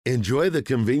Enjoy the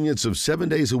convenience of 7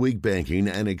 days a week banking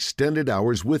and extended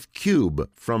hours with Cube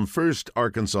from First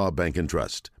Arkansas Bank and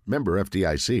Trust. Member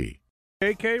FDIC.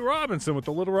 KK Robinson with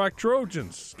the Little Rock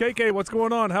Trojans. KK, what's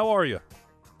going on? How are you?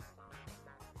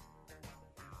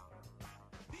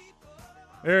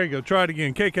 There you go. Try it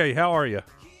again. KK, how are you?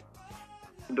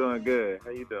 I'm doing good.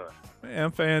 How you doing? Man,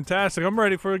 fantastic. I'm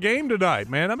ready for a game tonight,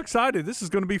 man. I'm excited. This is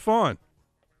going to be fun.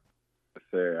 Yes,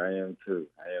 sir. I am too.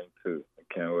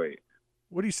 I can't wait.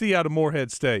 What do you see out of Morehead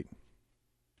State?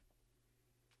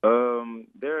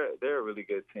 They're a really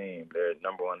good team. They're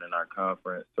number one in our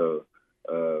conference, so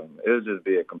it'll just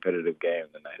be a competitive game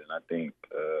tonight, and I think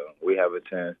we have a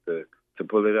chance to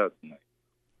pull it out tonight.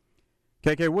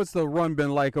 KK, what's the run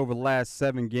been like over the last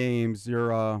 7 games?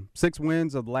 Your 6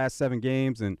 wins of the last 7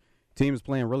 games, and team is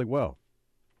playing really well.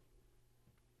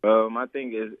 I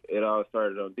think it all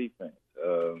started on defense.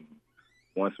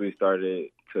 Once we started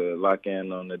to lock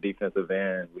in on the defensive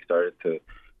end, we started to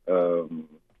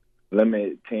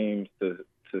limit teams to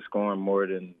scoring more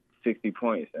than 60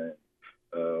 points.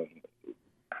 And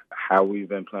how we've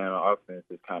been playing on offense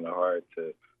is kind of hard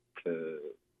to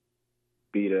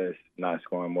beat us not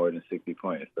scoring more than 60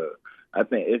 points. So I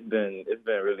think it's been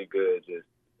really good just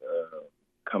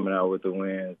coming out with the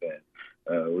wins,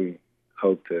 and we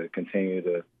hope to continue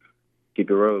to keep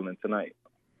it rolling tonight.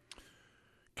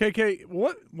 KK,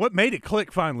 what made it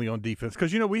click finally on defense?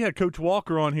 Because, we had Coach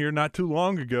Walker on here not too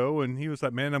long ago, and he was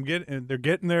like, man, they're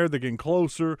getting there, they're getting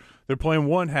closer. They're playing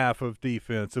one half of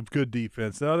defense, of good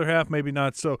defense. The other half, maybe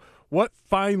not so. What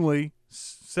finally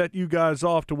set you guys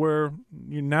off to where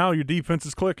now your defense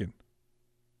is clicking?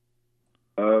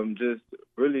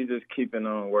 Just keeping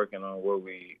on working on what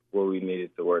we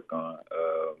needed to work on.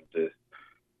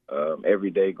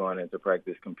 Every day going into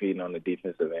practice, competing on the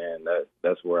defensive end.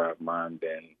 That's where I've mind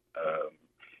been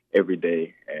every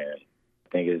day, and I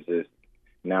think it's just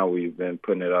now we've been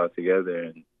putting it all together,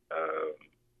 and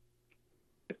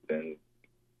it's been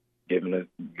giving us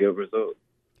good results.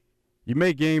 You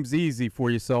make games easy for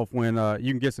yourself when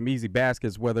you can get some easy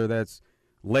baskets, whether that's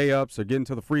layups or getting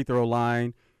to the free throw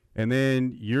line, and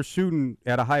then you're shooting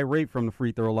at a high rate from the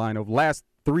free throw line. Over the last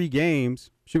 3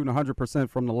 games, shooting 100%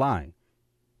 from the line.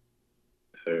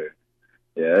 Sure.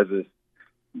 Yeah, that's just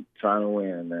trying to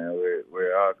win, man.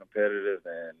 We're all competitive,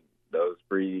 and those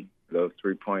 3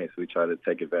 points we try to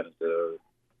take advantage of those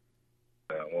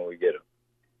when we get them.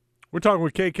 We're talking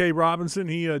with KK Robinson.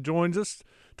 He joins us.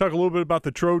 Talk a little bit about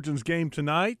the Trojans game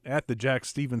tonight at the Jack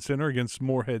Stevens Center against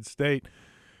Morehead State.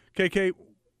 KK,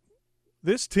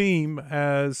 this team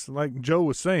has, like Joe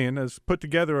was saying, has put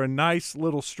together a nice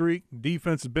little streak.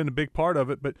 Defense has been a big part of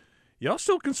it, but y'all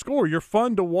still can score. You're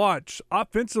fun to watch.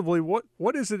 Offensively,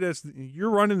 what is it as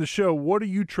you're running the show? What are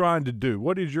you trying to do?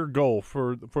 What is your goal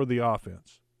for the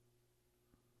offense?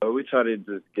 We try to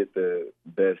just get the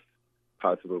best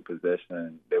possible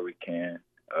possession that we can,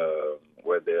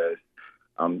 whether it's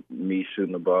me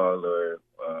shooting the ball or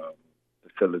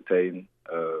facilitating.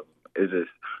 It's just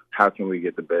how can we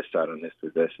get the best shot on this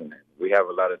possession? And we have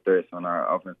a lot of threats on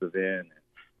our offensive end.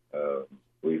 And,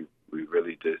 we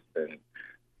really just been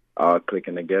all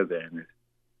clicking together, and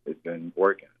it's been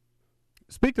working.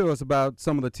 Speak to us about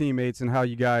some of the teammates and how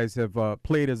you guys have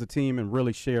played as a team and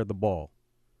really shared the ball.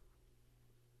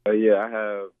 I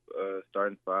have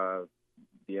starting 5,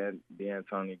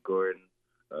 Trojans Guard.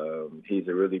 He's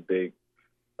a really big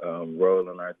role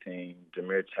on our team.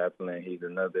 Jameer Chaplin, he's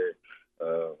another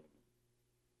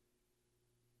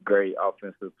great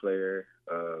offensive player.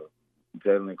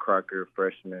 Jalen Crocker,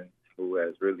 freshman, who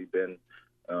has really been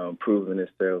proving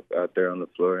himself out there on the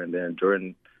floor, and then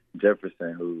Jordan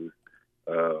Jefferson, who's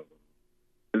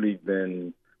really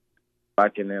been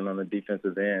locking in on the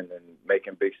defensive end and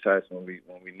making big shots when we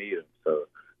need them. So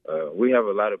we have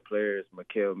a lot of players: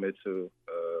 Mikael Mitchell,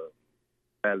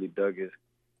 Bradley Douglas,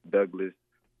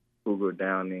 Hugo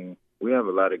Downing. We have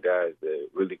a lot of guys that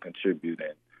really contribute,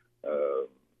 and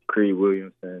Creed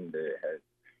Williamson that has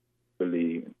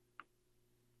really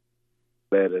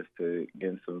led us to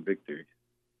getting some victories.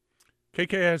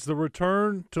 KK, has the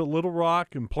return to Little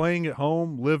Rock and playing at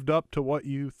home lived up to what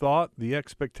you thought, the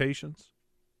expectations?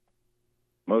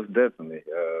 Most definitely.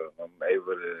 I'm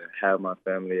able to have my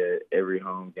family at every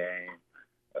home game.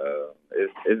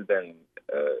 It's been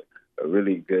a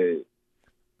really good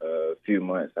few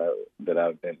months that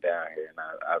I've been down here, and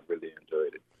I've really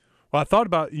enjoyed it. Well, I thought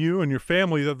about you and your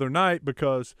family the other night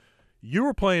because you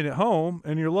were playing at home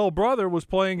and your little brother was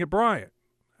playing at Bryant.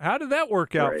 How did that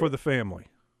work out for the family?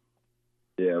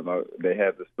 Yeah, they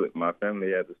had to split. My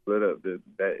family had to split up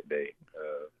that day.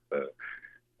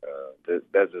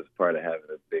 That's just part of having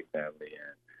a big family,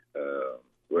 and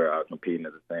we're all competing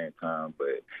at the same time,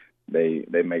 but they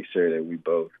make sure that we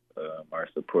both are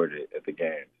supported at the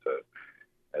game. So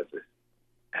that's just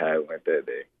how it went that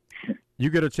day. You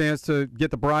get a chance to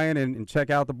get to Bryan and check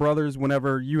out the brothers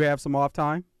whenever you have some off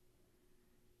time?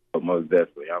 But most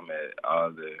definitely, I'm at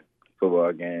all the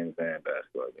football games and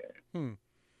basketball games.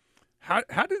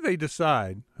 How did they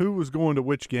decide who was going to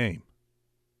which game?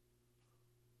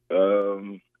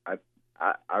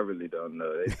 I really don't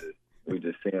know. We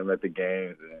just see them at the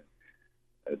games, and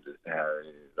that's just how it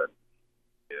is.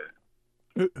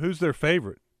 Yeah. Who's their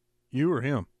favorite, you or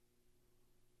him?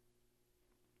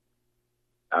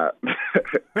 That's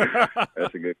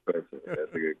a good question.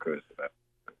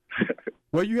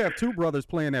 Well, you have two brothers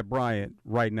playing at Bryant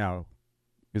right now.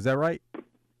 Is that right?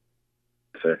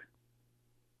 Sure.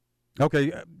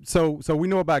 Okay, so we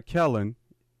know about Kellen.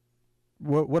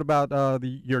 What about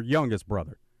your youngest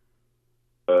brother?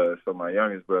 So my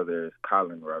youngest brother is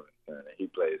Colin Robinson, and he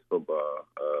plays football.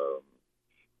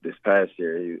 This past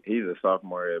year, he's a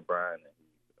sophomore at Bryant, and he's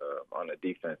on the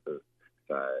defensive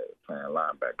side playing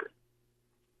linebacker.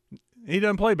 He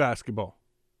doesn't play basketball.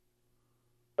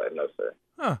 No, sir.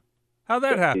 Huh. How'd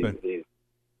that happen? He's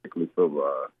strictly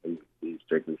football. He's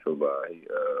strictly football. Him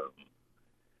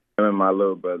and my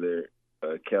little brother,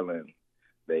 Kellen,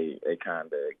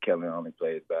 Kellen only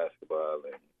plays basketball,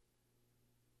 and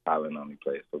Colin only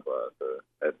plays football. So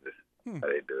that's just how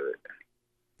they do it.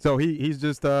 So he's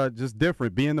just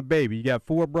different, being the baby. You got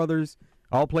four brothers,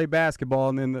 all play basketball,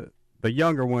 and then the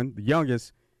younger one, the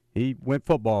youngest, he went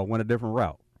football, went a different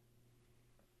route.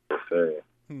 Yes, sir.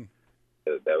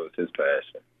 That was his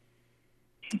passion.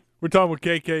 We're talking with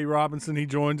KK Robinson. He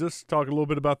joins us, talking a little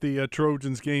bit about the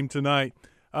Trojans game tonight.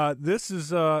 This is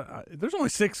there's only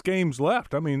 6 games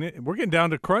left. I mean, we're getting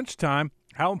down to crunch time.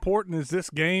 How important is this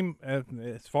game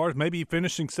as far as maybe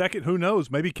finishing second? Who knows?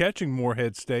 Maybe catching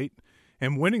Morehead State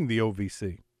and winning the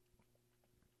OVC.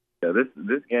 Yeah,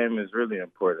 this game is really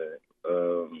important.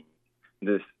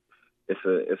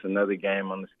 It's another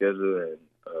game on the schedule, and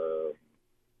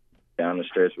down the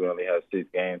stretch we only have 6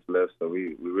 games left, so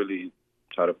we really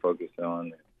try to focus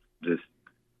on just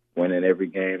winning every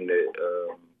game, that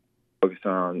focus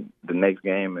on the next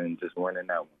game and just winning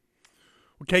that one.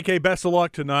 Well, KK, best of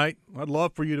luck tonight. I'd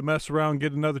love for you to mess around and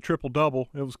get another triple-double.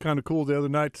 It was kind of cool the other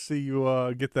night to see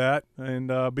you get that,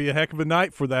 and be a heck of a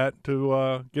night for that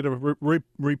to get a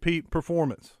repeat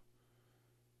performance.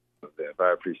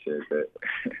 I appreciate that.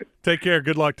 Take care.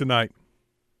 Good luck tonight.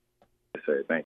 Yes, sir. Thank you.